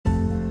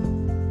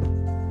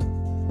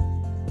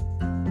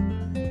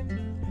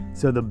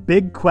So the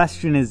big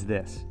question is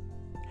this: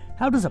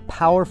 how does a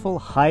powerful,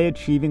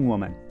 high-achieving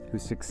woman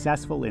who's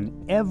successful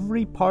in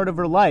every part of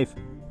her life,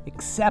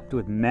 except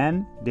with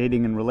men,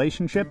 dating, and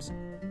relationships,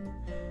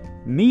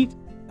 meet,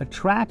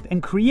 attract,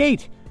 and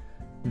create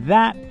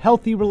that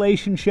healthy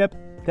relationship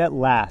that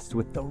lasts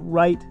with the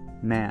right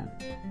man?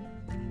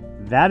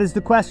 That is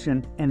the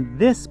question, and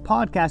this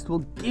podcast will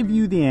give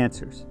you the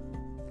answers.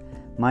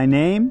 My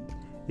name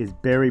is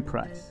Barry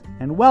Price,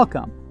 and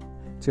welcome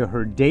to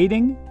Her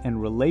Dating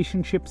and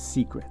Relationship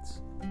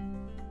Secrets.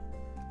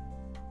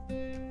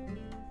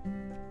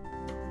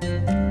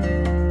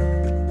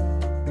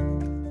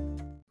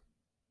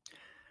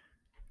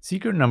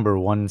 Secret number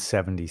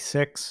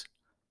 176: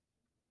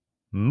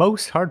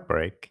 most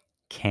heartbreak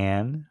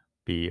can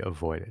be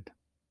avoided.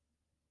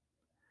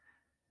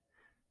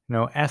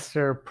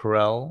 Esther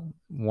Perel,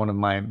 one of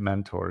my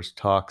mentors,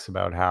 talks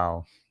about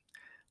how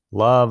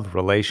love,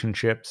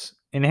 relationships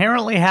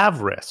inherently have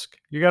risk.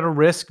 You got to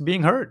risk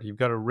being hurt. You've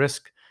got to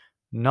risk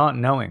not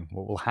knowing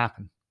what will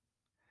happen.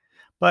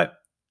 But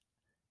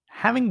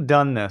having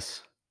done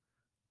this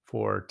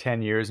for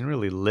 10 years and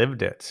really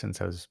lived it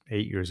since I was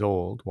 8 years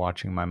old,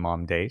 watching my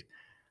mom date,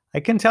 I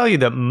can tell you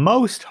that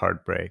most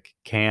heartbreak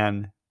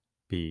can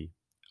be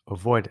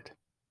avoided.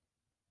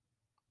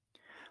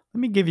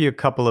 Let me give you a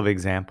couple of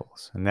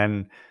examples, and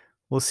then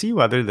we'll see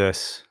whether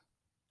this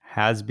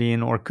has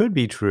been or could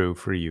be true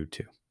for you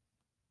too.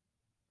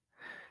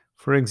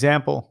 For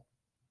example,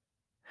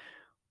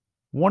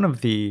 one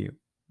of the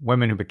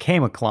women who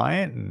became a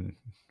client, and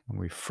when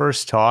we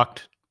first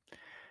talked,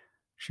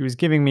 she was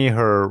giving me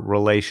her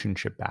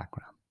relationship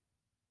background.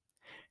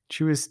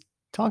 She was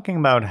talking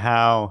about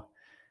how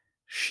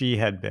she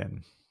had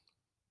been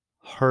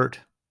hurt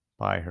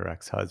by her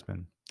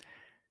ex-husband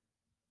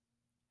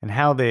and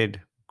how they'd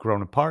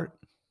grown apart,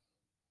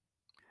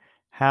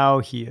 how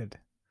he had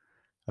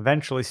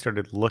eventually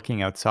started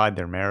looking outside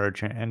their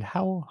marriage, and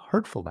how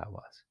hurtful that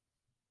was.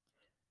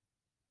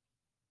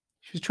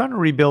 She was trying to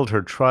rebuild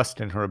her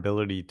trust in her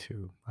ability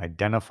to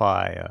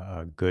identify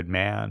a good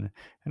man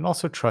and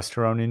also trust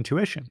her own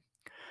intuition.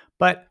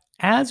 But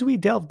as we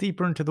delved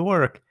deeper into the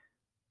work,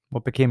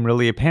 what became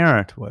really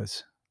apparent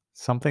was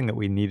something that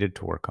we needed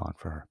to work on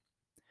for her.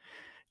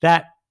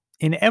 That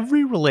in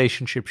every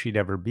relationship she'd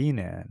ever been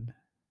in,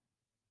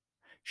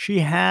 she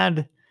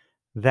had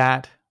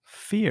that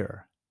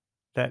fear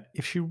that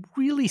if she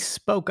really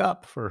spoke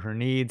up for her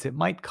needs, it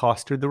might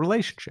cost her the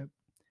relationship.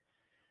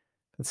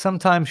 That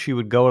sometimes she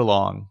would go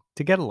along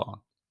to get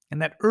along.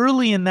 And that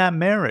early in that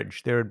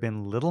marriage, there had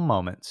been little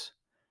moments,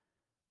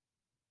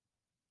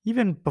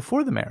 even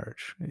before the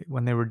marriage,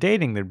 when they were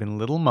dating, there'd been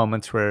little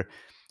moments where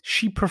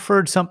she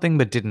preferred something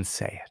but didn't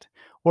say it.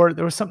 Or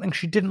there was something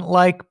she didn't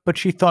like, but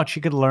she thought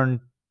she could learn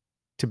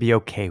to be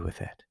okay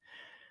with it.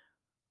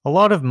 A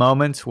lot of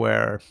moments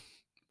where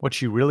what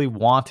she really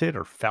wanted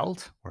or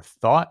felt or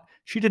thought,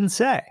 she didn't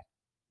say.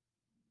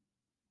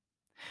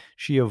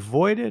 She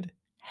avoided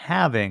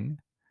having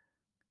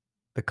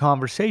the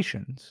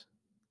conversations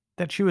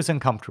that she was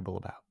uncomfortable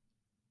about.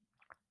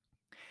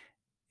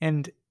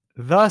 And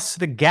thus,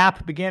 the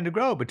gap began to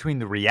grow between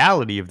the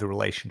reality of the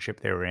relationship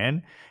they were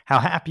in, how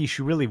happy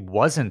she really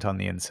wasn't on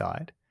the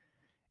inside,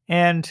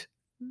 and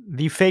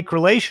the fake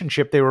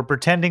relationship they were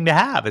pretending to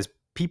have as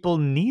people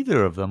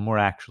neither of them were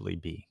actually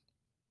being.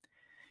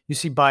 You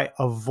see, by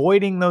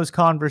avoiding those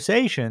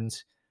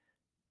conversations,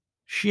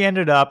 she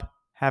ended up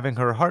having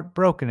her heart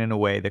broken in a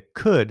way that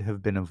could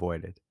have been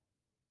avoided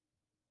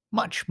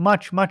much,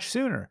 much, much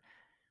sooner.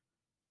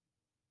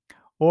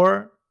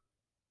 Or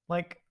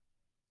like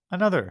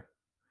another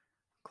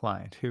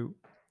client who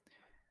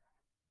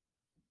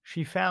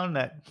she found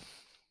that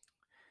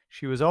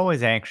she was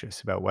always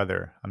anxious about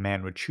whether a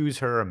man would choose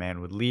her, a man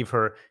would leave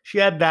her. She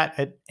had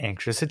that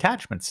anxious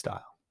attachment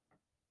style.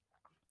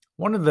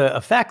 One of the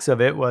effects of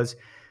it was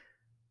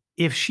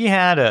if she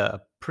had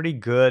a pretty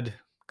good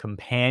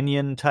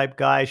companion type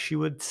guy, she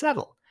would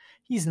settle.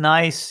 He's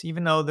nice,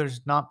 even though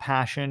there's not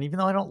passion, even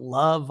though I don't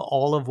love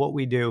all of what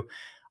we do.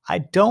 I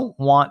don't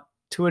want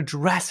to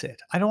address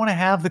it. I don't want to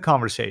have the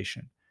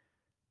conversation.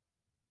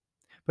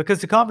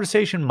 Because the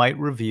conversation might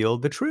reveal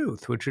the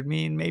truth, which would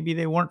mean maybe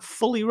they weren't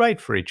fully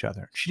right for each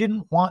other. She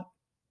didn't want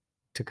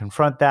to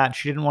confront that.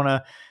 She didn't want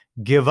to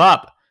give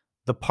up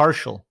the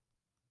partial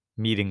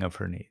meeting of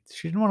her needs.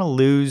 She didn't want to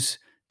lose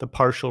the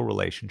partial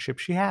relationship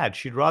she had.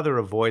 She'd rather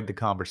avoid the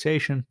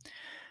conversation.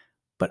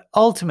 But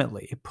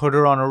ultimately, it put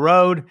her on a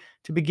road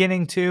to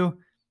beginning to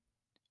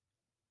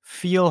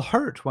feel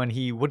hurt when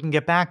he wouldn't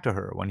get back to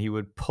her, when he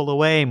would pull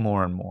away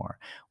more and more,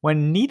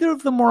 when neither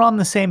of them were on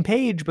the same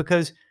page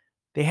because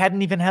they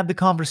hadn't even had the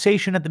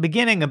conversation at the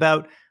beginning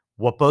about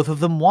what both of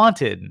them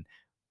wanted and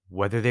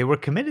whether they were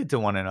committed to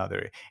one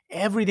another.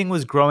 Everything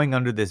was growing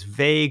under this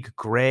vague,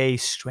 gray,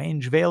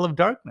 strange veil of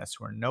darkness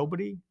where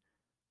nobody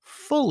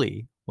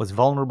fully was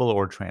vulnerable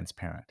or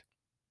transparent.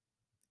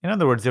 In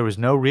other words, there was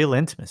no real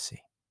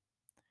intimacy.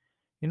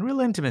 In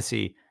real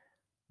intimacy,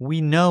 we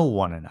know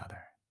one another.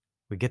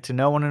 We get to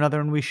know one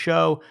another and we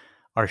show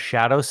our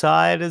shadow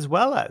side as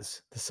well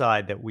as the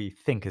side that we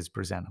think is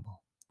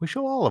presentable. We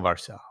show all of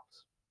ourselves.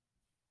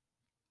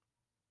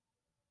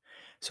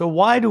 So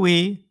why do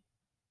we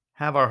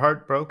have our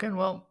heart broken?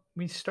 Well,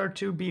 we start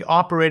to be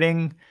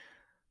operating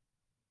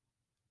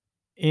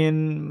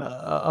in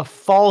a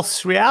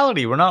false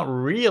reality. We're not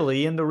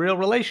really in the real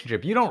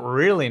relationship. You don't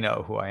really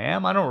know who I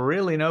am. I don't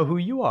really know who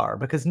you are,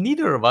 because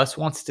neither of us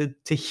wants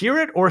to hear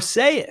it or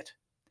say it.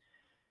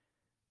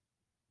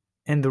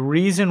 And the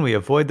reason we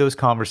avoid those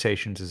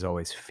conversations is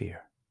always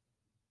fear.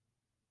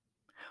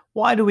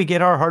 Why do we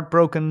get our heart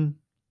broken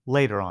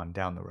later on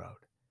down the road?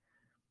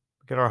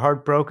 We get our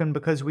heart broken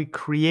because we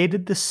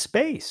created the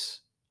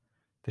space,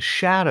 the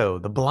shadow,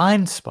 the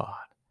blind spot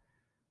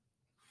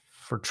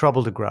for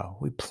trouble to grow.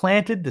 We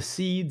planted the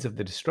seeds of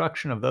the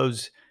destruction of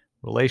those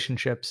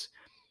relationships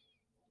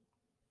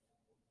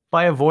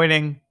by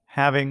avoiding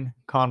having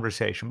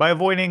conversation, by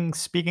avoiding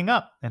speaking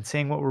up and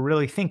saying what we're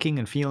really thinking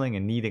and feeling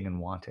and needing and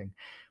wanting.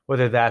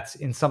 Whether that's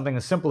in something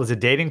as simple as a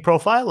dating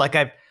profile, like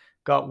I've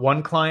got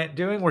one client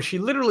doing, where she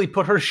literally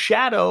put her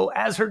shadow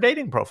as her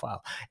dating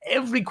profile.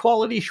 Every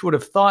quality she would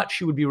have thought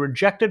she would be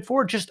rejected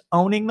for, just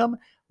owning them,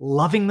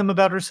 loving them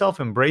about herself,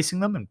 embracing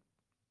them, and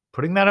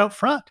putting that out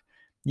front.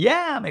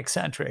 Yeah, I'm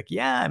eccentric.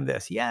 Yeah, I'm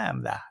this. Yeah,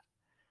 I'm that.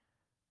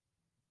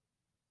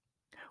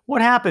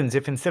 What happens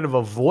if, instead of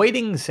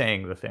avoiding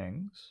saying the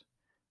things,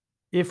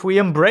 if we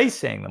embrace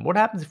saying them? What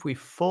happens if we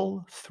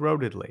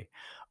full-throatedly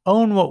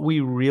own what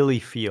we really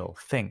feel,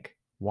 think,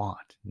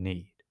 want,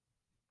 need?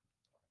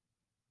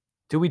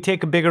 Do we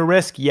take a bigger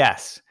risk?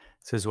 Yes.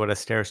 This is what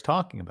Esther's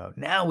talking about.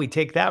 Now we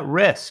take that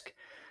risk.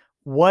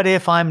 What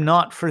if I'm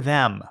not for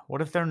them?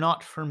 What if they're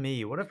not for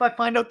me? What if I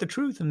find out the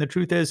truth, and the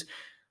truth is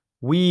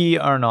we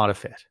are not a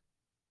fit?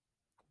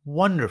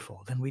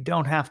 Wonderful. Then we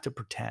don't have to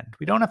pretend.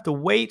 We don't have to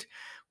wait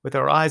with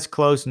our eyes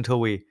closed until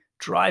we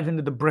drive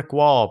into the brick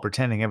wall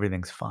pretending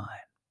everything's fine.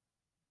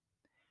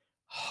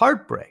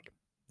 Heartbreak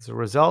is a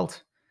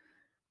result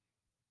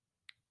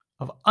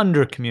of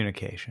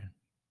undercommunication,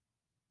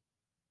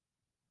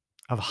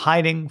 of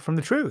hiding from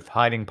the truth,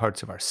 hiding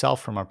parts of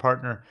ourself from our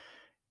partner,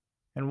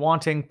 and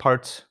wanting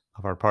parts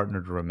of our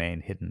partner to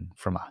remain hidden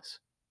from us.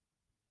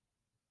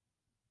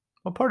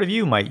 What part of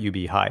you might you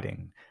be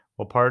hiding?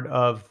 What part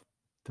of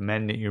the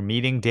men that you're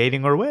meeting,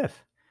 dating, or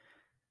with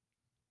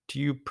do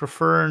you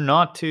prefer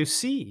not to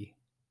see?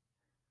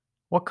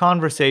 What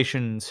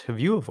conversations have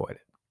you avoided?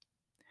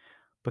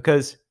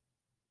 Because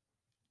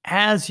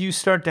as you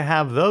start to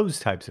have those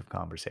types of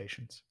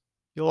conversations,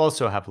 you'll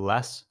also have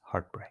less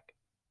heartbreak.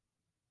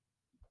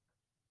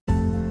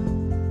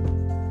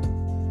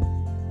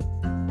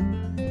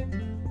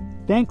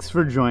 Thanks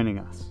for joining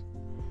us.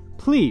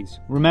 Please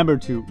remember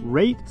to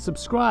rate,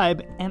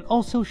 subscribe, and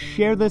also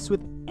share this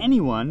with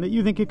anyone that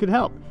you think it could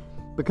help,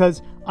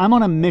 because I'm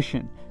on a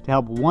mission to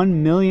help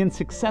 1 million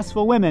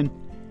successful women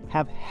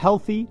have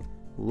healthy,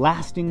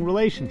 lasting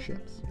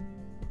relationships.